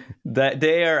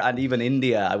 There and even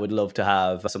India, I would love to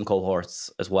have some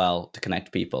cohorts as well to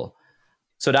connect people.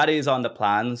 So that is on the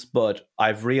plans, but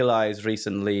I've realized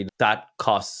recently that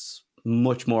costs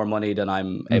much more money than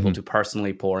I'm able to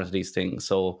personally pour into these things.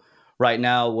 So right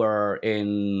now we're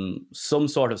in some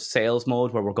sort of sales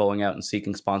mode where we're going out and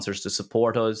seeking sponsors to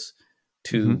support us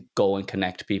to go and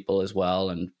connect people as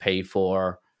well and pay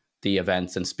for the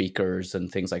events and speakers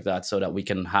and things like that so that we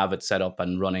can have it set up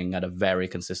and running at a very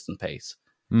consistent pace.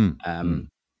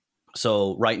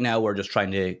 So right now we're just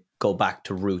trying to go back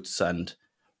to roots and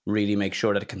really make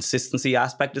sure that the consistency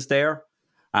aspect is there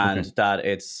and that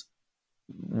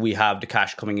we have the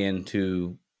cash coming in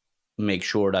to make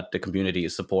sure that the community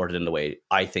is supported in the way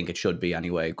I think it should be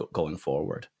anyway going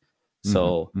forward.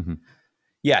 So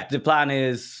yeah, the plan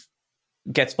is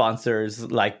get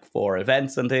sponsors like for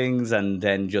events and things and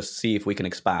then just see if we can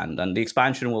expand. And the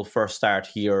expansion will first start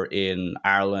here in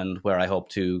Ireland, where I hope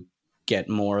to get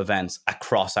more events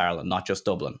across Ireland, not just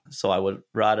Dublin. So I would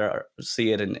rather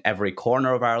see it in every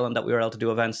corner of Ireland that we were able to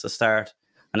do events to start.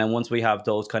 And then once we have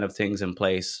those kind of things in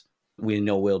place, we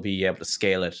know we'll be able to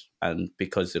scale it. And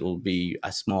because it'll be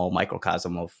a small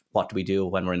microcosm of what do we do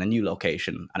when we're in a new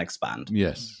location and expand.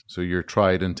 Yes. So you're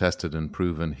tried and tested and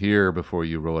proven here before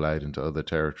you roll out into other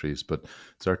territories. But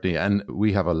certainly, and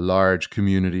we have a large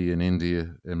community in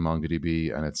India in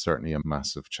MongoDB, and it's certainly a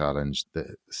massive challenge.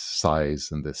 The size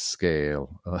and the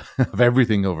scale of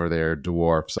everything over there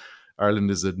dwarfs.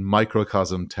 Ireland is a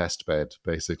microcosm test bed,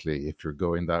 basically. If you're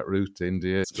going that route to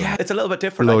India, it's a little bit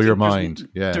different. Blow your mind.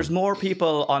 There's more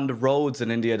people on the roads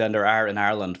in India than there are in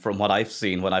Ireland, from what I've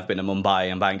seen when I've been in Mumbai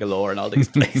and Bangalore and all these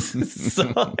places.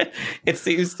 So it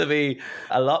seems to be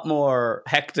a lot more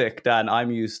hectic than I'm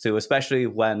used to, especially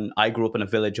when I grew up in a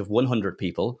village of 100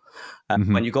 people.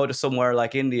 And when you go to somewhere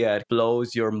like India, it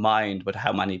blows your mind with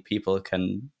how many people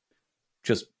can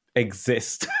just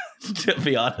exist. To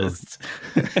be honest.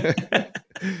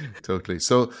 Totally.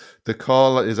 So the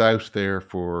call is out there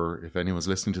for if anyone's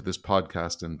listening to this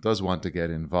podcast and does want to get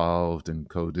involved in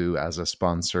Codu as a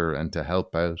sponsor and to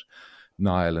help out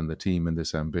Niall and the team in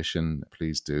this ambition,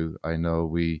 please do. I know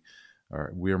we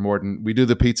do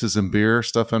the pizzas and beer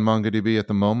stuff on MongoDB at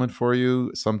the moment for you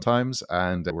sometimes,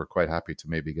 and we're quite happy to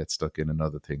maybe get stuck in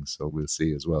other things. So we'll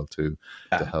see as well too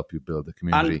to help you build the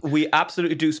community. And we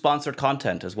absolutely do sponsored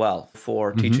content as well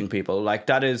for teaching people. Like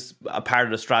that is a part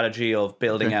of the strategy of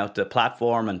building out the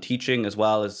platform and teaching, as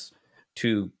well as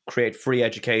to create free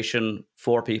education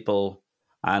for people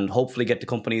and hopefully get the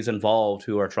companies involved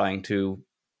who are trying to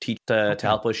teach to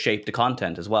help us shape the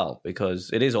content as well,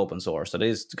 because it is open source, it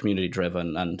is community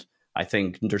driven, and I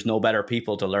think there's no better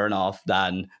people to learn off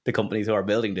than the companies who are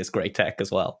building this great tech as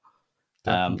well.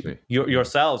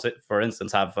 Yourselves, for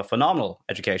instance, have a phenomenal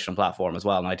education platform as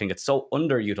well, and I think it's so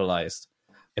underutilized.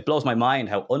 It blows my mind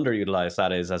how underutilized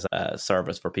that is as a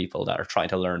service for people that are trying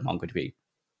to learn MongoDB.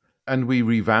 And we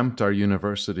revamped our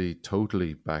university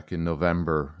totally back in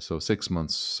November, so 6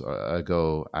 months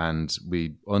ago, and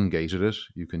we ungated it.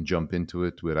 You can jump into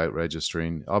it without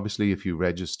registering. Obviously, if you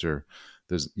register,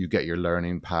 you get your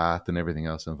learning path and everything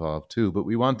else involved too. But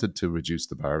we wanted to reduce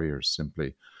the barriers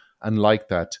simply. And like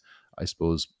that, I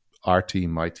suppose our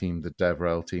team, my team, the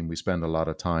DevRel team, we spend a lot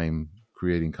of time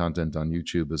creating content on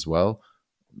YouTube as well,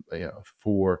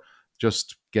 for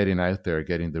just getting out there,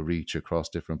 getting the reach across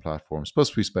different platforms.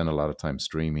 Plus, we spend a lot of time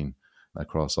streaming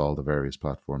across all the various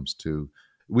platforms too.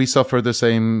 We suffer the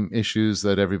same issues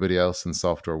that everybody else in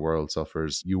software world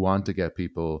suffers. You want to get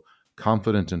people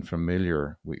confident and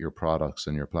familiar with your products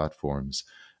and your platforms.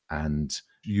 And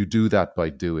you do that by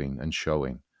doing and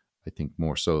showing, I think,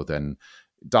 more so than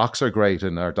docs are great,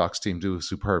 and our docs team do a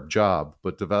superb job,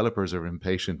 but developers are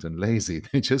impatient and lazy.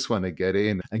 They just want to get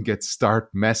in and start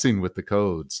messing with the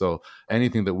code. So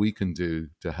anything that we can do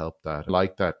to help that,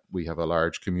 like that, we have a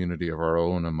large community of our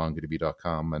own on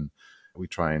mongodb.com, and we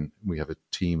have a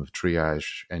team of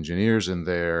triage engineers in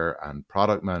there and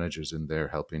product managers in there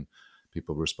helping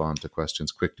people respond to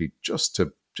questions quickly, just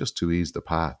to ease the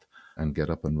path and get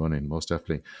up and running, most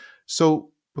definitely. So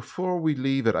before we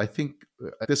leave it, I think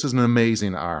this is an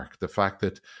amazing arc. The fact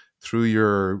that through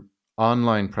your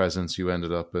online presence, you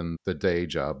ended up in the day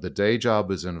job. The day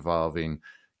job is involving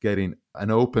getting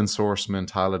an open source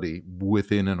mentality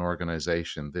within an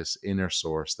organization, this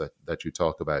InnerSource that you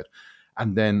talk about.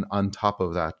 And then on top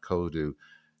of that, Codu.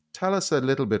 Tell us a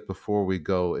little bit before we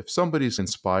go, if somebody's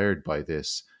inspired by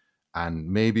this and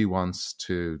maybe wants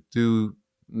to do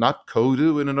not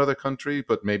Codu in another country,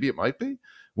 but maybe it might be,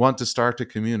 want to start a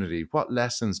community, what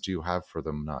lessons do you have for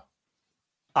them now?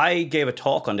 I gave a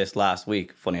talk on this last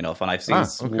week, funny enough, and I've seen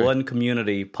one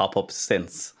community pop up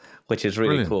since, which is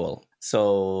really cool.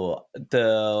 So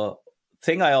the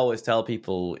thing I always tell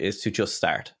people is to just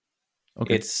start.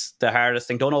 Okay. It's the hardest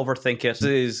thing. Don't overthink it.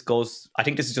 I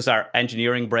think this is just our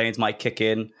engineering brains might kick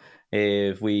in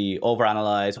if we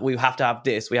overanalyze. We have to have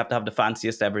this. We have to have the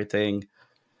fanciest everything.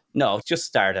 No, just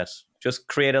start it. Just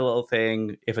create a little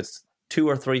thing. If it's 2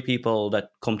 or 3 people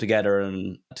that come together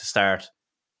and to start,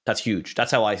 that's huge.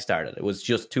 That's how I started. It was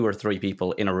just 2 or 3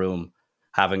 people in a room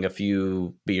having a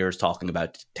few beers talking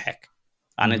about tech.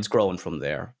 And it's grown from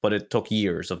there. But it took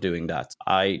years of doing that.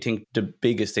 I think the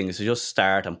biggest thing is to just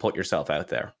start and put yourself out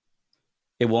there.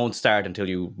 It won't start until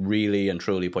you really and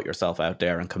truly put yourself out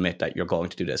there and commit that you're going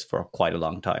to do this for quite a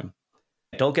long time.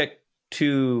 Don't get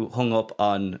too hung up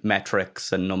on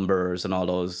metrics and numbers and all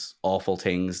those awful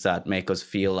things that make us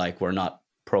feel like we're not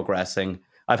progressing.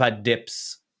 I've had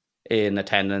dips in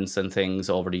attendance and things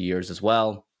over the years as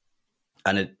well.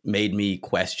 And it made me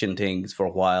question things for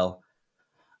a while.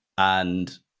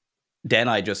 And then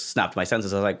I just snapped my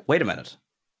senses. I was like, wait a minute.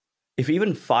 If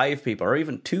even 5 people or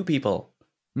even 2 people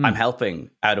I'm helping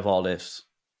out of all this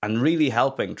and really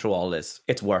helping through all this,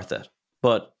 it's worth it.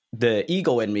 But the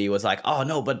ego in me was like, oh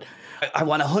no, but I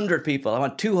want 100 people. I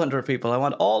want 200 people. I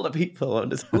want all the people.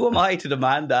 And who am I to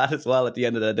demand that as well at the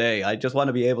end of the day? I just want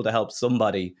to be able to help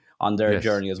somebody on their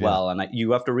journey as well. And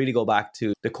you have to really go back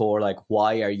to the core, like,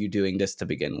 why are you doing this to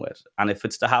begin with? And if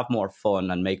it's to have more fun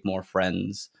and make more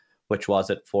friends, which was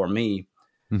it for me,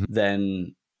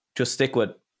 then just stick with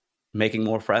making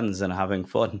more friends and having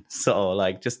fun. So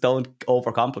like, just don't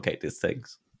overcomplicate these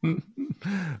things.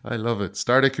 I love it.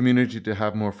 Start a community to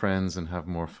have more friends and have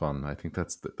more fun. I think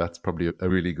that's probably a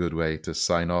really good way to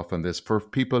sign off on this. For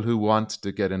people who want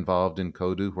to get involved in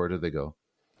Codu, where do they go?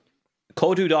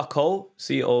 Codu.co,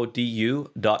 Codu.co.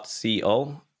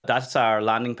 That's our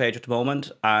landing page at the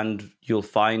moment. And you'll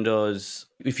find us,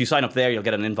 if you sign up there, you'll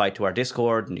get an invite to our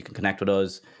Discord and you can connect with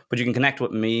us. But you can connect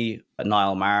with me,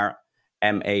 Niall Maher,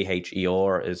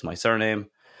 Maher is my surname.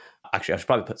 Actually, I should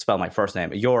probably spell my first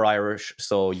name. You're Irish,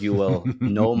 so you will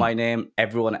know my name.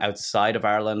 Everyone outside of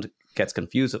Ireland gets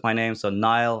confused with my name. So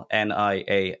Niall,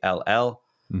 Niall.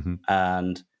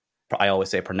 And I always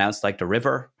say pronounced like the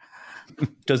river.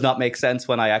 Does not make sense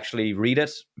when I actually read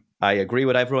it. I agree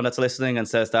with everyone that's listening and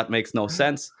says that makes no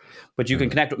sense. But you can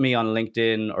connect with me on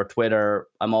LinkedIn or Twitter.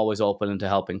 I'm always open to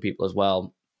helping people as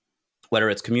well. Whether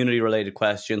it's community-related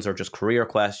questions or just career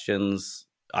questions,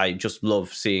 I just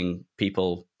love seeing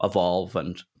people evolve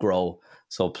and grow.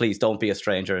 So please don't be a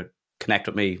stranger. Connect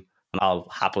with me and I'll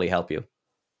happily help you.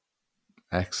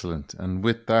 Excellent. And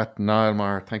with that, Niall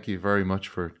Maher, thank you very much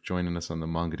for joining us on the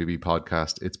MongoDB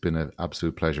podcast. It's been an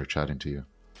absolute pleasure chatting to you.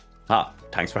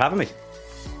 Thanks for having me.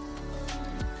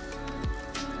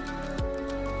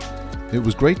 It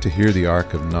was great to hear the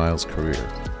arc of Niall's career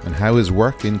and how his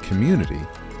work in community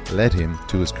led him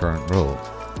to his current role.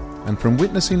 And from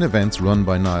witnessing events run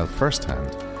by Niall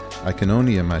firsthand, I can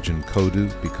only imagine Codu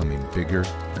becoming bigger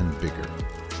and bigger.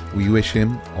 We wish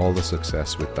him all the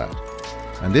success with that.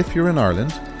 And if you're in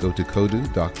Ireland, go to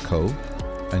codu.co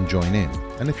and join in.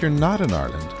 And if you're not in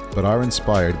Ireland, but are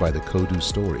inspired by the Codu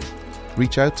story,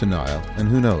 reach out to Niall, and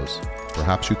who knows,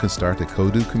 perhaps you can start a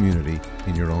Codu community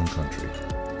in your own country.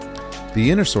 The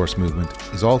InnerSource movement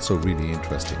is also really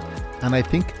interesting, and I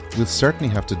think we'll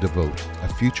certainly have to devote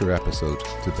a future episode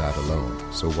to that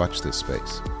alone, so watch this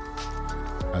space.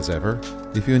 As ever,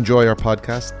 if you enjoy our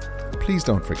podcast, please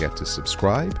don't forget to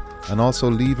subscribe and also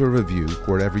leave a review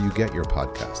wherever you get your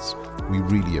podcasts. We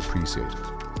really appreciate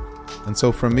it. And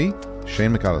so from me,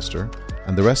 Shane McAllister,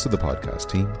 and the rest of the podcast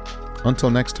team, until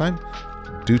next time,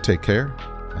 do take care,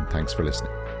 and thanks for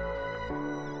listening.